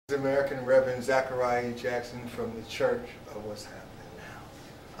American Reverend Zachariah Jackson from the Church of What's Happening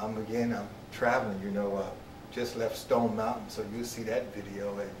Now. I'm traveling, just left Stone Mountain, so you'll see that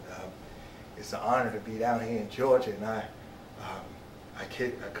video, and it's an honor to be down here in Georgia, and I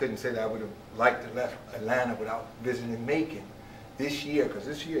couldn't say that I would have liked to left Atlanta without visiting Macon this year, because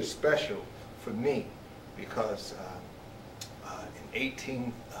this year is special for me, because in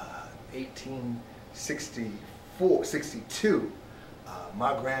 1862,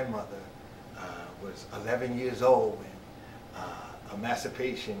 my grandmother was 11 years old when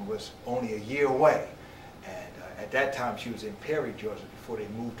emancipation was only a year away, and at that time she was in Perry, Georgia, before they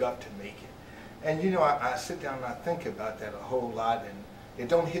moved up to Macon. And I sit down and I think about that a whole lot, and it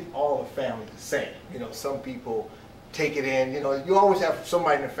don't hit all the families the same. Some people take it in. You always have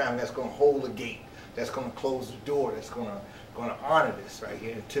somebody in the family that's going to hold the gate, that's going to close the door, that's going to honor this right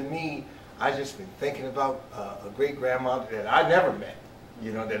here. And to me, I just been thinking about a great grandmother that I never met.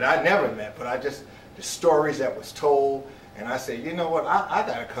 But the stories that was told, and I said, you know what, I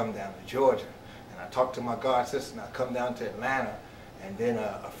got to come down to Georgia. And I talked to my god sister, and I come down to Atlanta, and then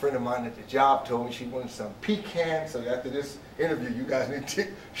a friend of mine at the job told me she wanted some pecans. So after this interview, you guys need to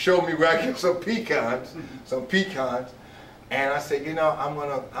show me where I get some pecans, And I said, I'm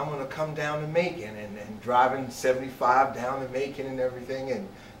gonna come down to Macon, and driving 75 down to Macon and everything,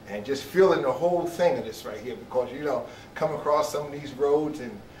 and just feeling the whole thing of this right here, because come across some of these roads,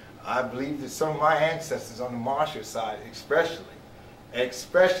 and I believe that some of my ancestors on the Marshall side especially,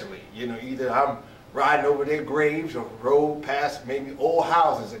 either I'm riding over their graves or rode past maybe old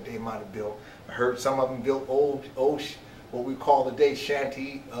houses that they might have built. I heard some of them built old what we call today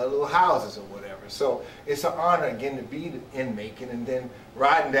shanty little houses or whatever. So it's an honor again to be in Macon, and then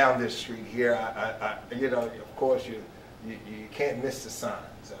riding down this street here, of course you can't miss the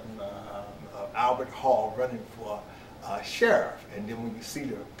signs. Albert Hall running for sheriff, and then when you see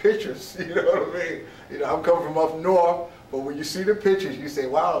the pictures, you know what I mean? I'm coming from up north, but when you see the pictures, you say,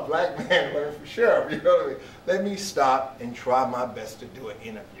 wow, a black man running for sheriff, you know what I mean? Let me stop and try my best to do an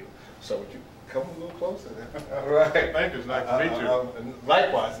interview. So would you come a little closer then? All right. Thank you. It's nice to meet you.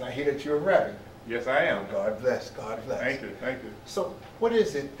 Likewise, and I hear that you're a reverend. Yes, I am. God bless. God bless. Thank you. Thank you. So what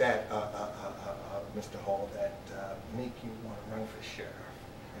is it that, Mr. Hall, that make you want to run for sheriff?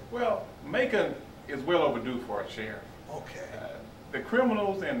 Well, Macon is well overdue for a sheriff. Okay. The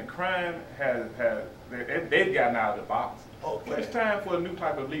criminals and the crime they've gotten out of the box. Okay. But it's time for a new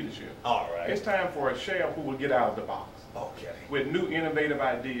type of leadership. All right. It's time for a sheriff who will get out of the box. Okay. With new innovative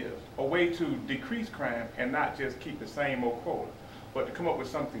ideas, a way to decrease crime and not just keep the same old quota, but to come up with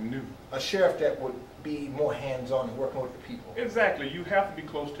something new. A sheriff that would be more hands-on and working with the people. Exactly. You have to be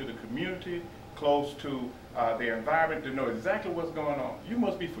close to the community, close to their environment, to know exactly what's going on. You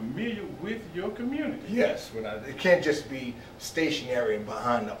must be familiar with your community. Yes. It can't just be stationary and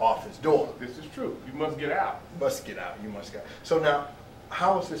behind the office door. This is true. You must get out. You must get out. You must get out. So now,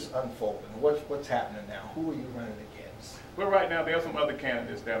 how is this unfolding? What's happening now? Who are you running against? Well, right now there are some other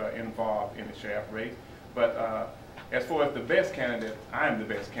candidates that are involved in the sheriff race, but as far as the best candidate, I am the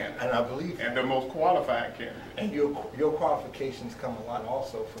best candidate. And I believe that. And the most qualified candidate. And your qualifications come a lot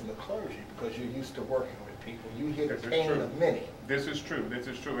also from the clergy, because you're used to working with people. You hear the pain of many. This is true. This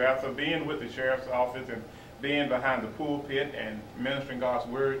is true. After being with the sheriff's office and being behind the pulpit and ministering God's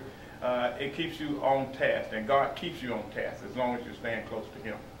word, it keeps you on task, and God keeps you on task as long as you stand close to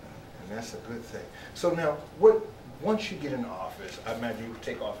Him. And that's a good thing. So now, once you get in office, I imagine you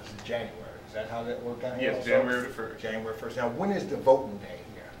take office in January. Is that how that worked out here? Yes, January the 1st. January 1st. Now, when is the voting day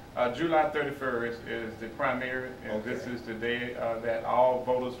here? July 31st is the primary, and This is the day that all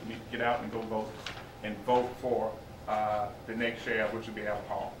voters need to get out and go vote, and vote for the next sheriff, which will be Albert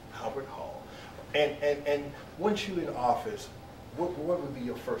Hall. Albert Hall. And once you're in office, what would be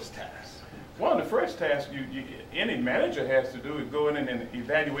your first task? One of the first tasks any manager has to do is go in and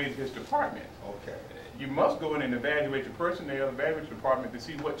evaluate his department. Okay. You must go in and evaluate your personnel, evaluate your department to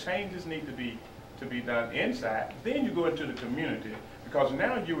see what changes need to be done inside. Then you go into the community, because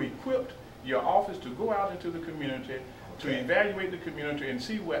now you equipped your office to go out into the community, to evaluate the community and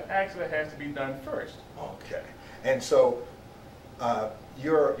see what actually has to be done first. Okay. And so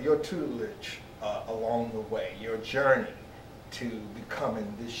your tutelage along the way, your journey to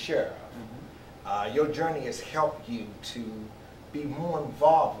becoming the sheriff, your journey has helped you to be more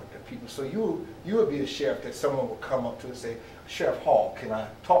involved with the people. So you would be a sheriff that someone would come up to and say, Sheriff Hall, can I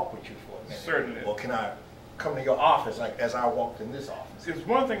talk with you for a minute? Certainly. Or can I come to your office, like as I walked in this office? It's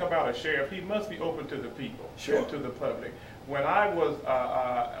one thing about a sheriff, he must be open to the people, sure, to the public. When I was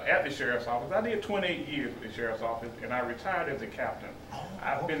at the sheriff's office, I did 28 years with the sheriff's office, and I retired as a captain.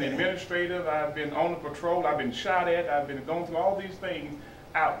 I've been administrative, I've been on the patrol, I've been shot at, I've been going through all these things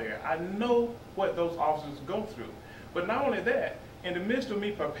out there. I know what those officers go through. But not only that, in the midst of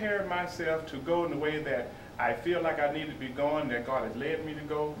me preparing myself to go in the way that I feel like I need to be going, that God has led me to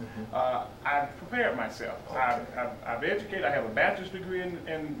go, I've prepared myself. Okay. I've educated. I have a bachelor's degree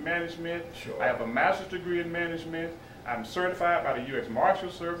in management. Sure. I have a master's degree in management. I'm certified by the U.S. Marshal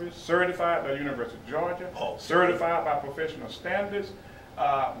Service, certified by the University of Georgia, certified by professional standards,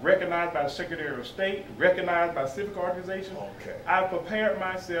 recognized by the Secretary of State, recognized by civic organizations. Okay. I've prepared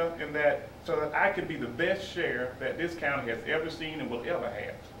myself in that so that I can be the best sheriff that this county has ever seen and will ever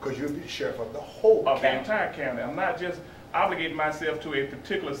have. Because you'll be the sheriff of the whole county. Of the entire county. I'm not just obligating myself to a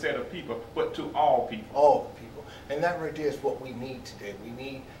particular set of people, but to all people. All the people. And that right there is what we need today. We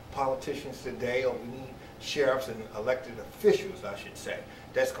need politicians today, or we need sheriffs and elected officials, I should say,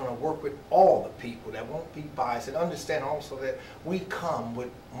 that's going to work with all the people, that won't be biased, and understand also that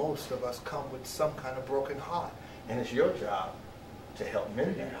most of us come with some kind of broken heart. And it's your job to help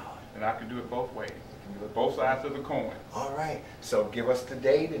mend that heart. And I can do it both ways. I can do it both sides of the coin. All right. So give us the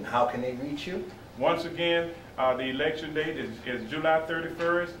date and how can they reach you? Once again, the election date is July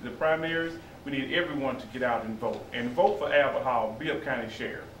 31st, the primaries. We need everyone to get out and vote. And vote for Albert Hall, Bibb County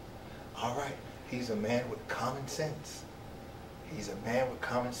Sheriff. All right. He's a man with common sense. He's a man with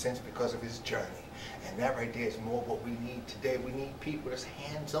common sense because of his journey. And that right there is more what we need today. We need people that's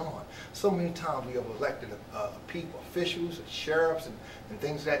hands-on. So many times we have elected people, officials, and sheriffs, and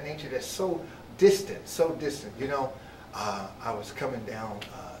things of that nature that's so distant, so distant. You know, I was coming down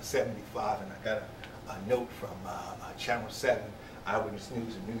 75 and I got a note from Channel 7, Eyewitness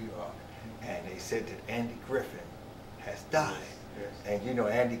News in New York, and they said that Andy Griffin has died. Yes. And you know,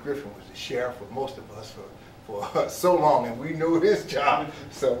 Andy Griffin was the sheriff for most of us for so long, and we knew his job.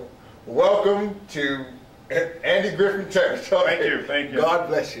 So welcome to Andy Griffin territory. Thank you. Thank you. God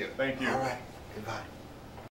bless you. Thank you. All right. Goodbye.